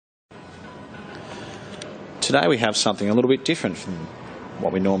Today we have something a little bit different from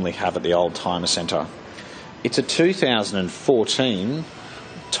what we normally have at the Old Timer Centre. It's a 2014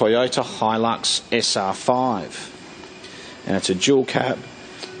 Toyota Hilux SR5, and it's a dual cab,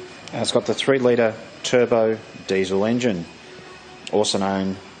 and it's got the 3-litre turbo diesel engine, also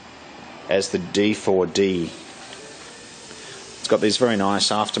known as the D4D. It's got these very nice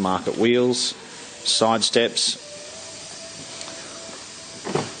aftermarket wheels, side steps,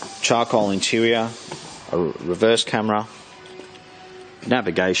 charcoal interior, a reverse camera,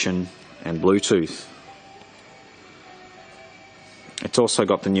 navigation and Bluetooth. It's also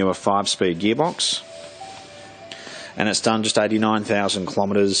got the newer 5-speed gearbox, and it's done just 89,000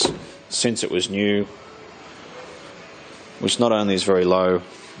 kilometres since it was new, which not only is very low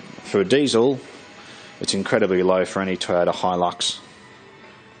for a diesel, it's incredibly low for any Toyota Hilux.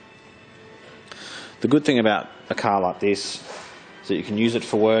 The good thing about a car like this is that you can use it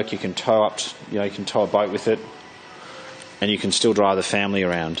for work, you can tow up, you can tow a boat with it, and you can still drive the family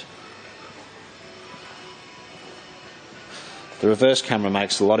around. The reverse camera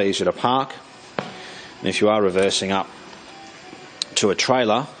makes it a lot easier to park, and if you are reversing up to a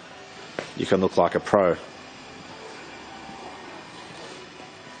trailer, you can look like a pro.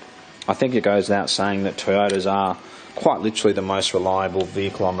 I think it goes without saying that Toyotas are quite literally the most reliable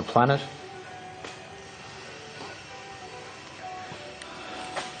vehicle on the planet.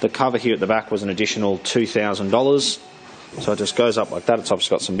 The cover here at the back was an additional $2,000, so it just goes up like that. It's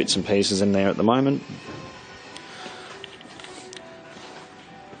obviously got some bits and pieces in there at the moment.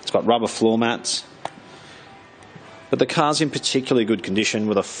 It's got rubber floor mats, but the car's in particularly good condition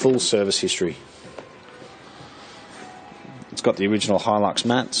with a full service history. It's got the original Hilux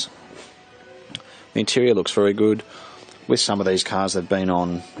mats. The interior looks very good. With some of these cars, they've been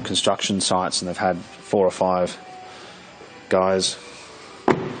on construction sites and they've had 4 or 5 guys,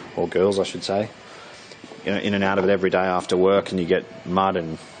 or girls I should say, in and out of it every day after work, and you get mud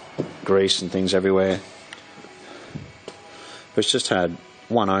and grease and things everywhere. But it's just had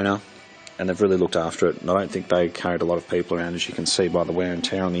one owner, and they've really looked after it, and I don't think they carried a lot of people around, as you can see by the wear and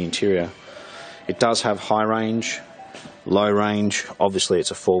tear on the interior. It does have high range, low range. Obviously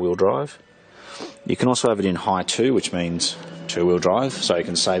it's a 4-wheel drive. You can also have it in high 2, which means 2-wheel drive, so you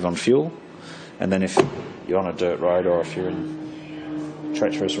can save on fuel. And then if you're on a dirt road, or if you're in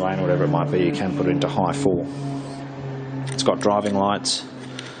treacherous rain or whatever it might be, you can put it into high 4. It's got driving lights.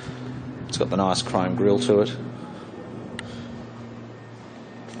 It's got the nice chrome grille to it.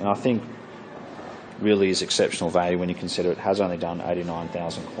 And I think really is exceptional value when you consider it has only done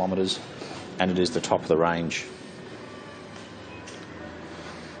 89,000 kilometres and it is the top of the range.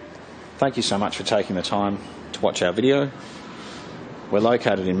 Thank you so much for taking the time to watch our video. We're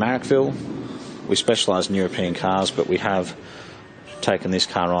located in Marrickville. We specialise in European cars, but we have taken this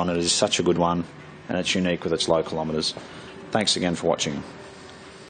car on. It is such a good one, and it's unique with its low kilometres. Thanks again for watching.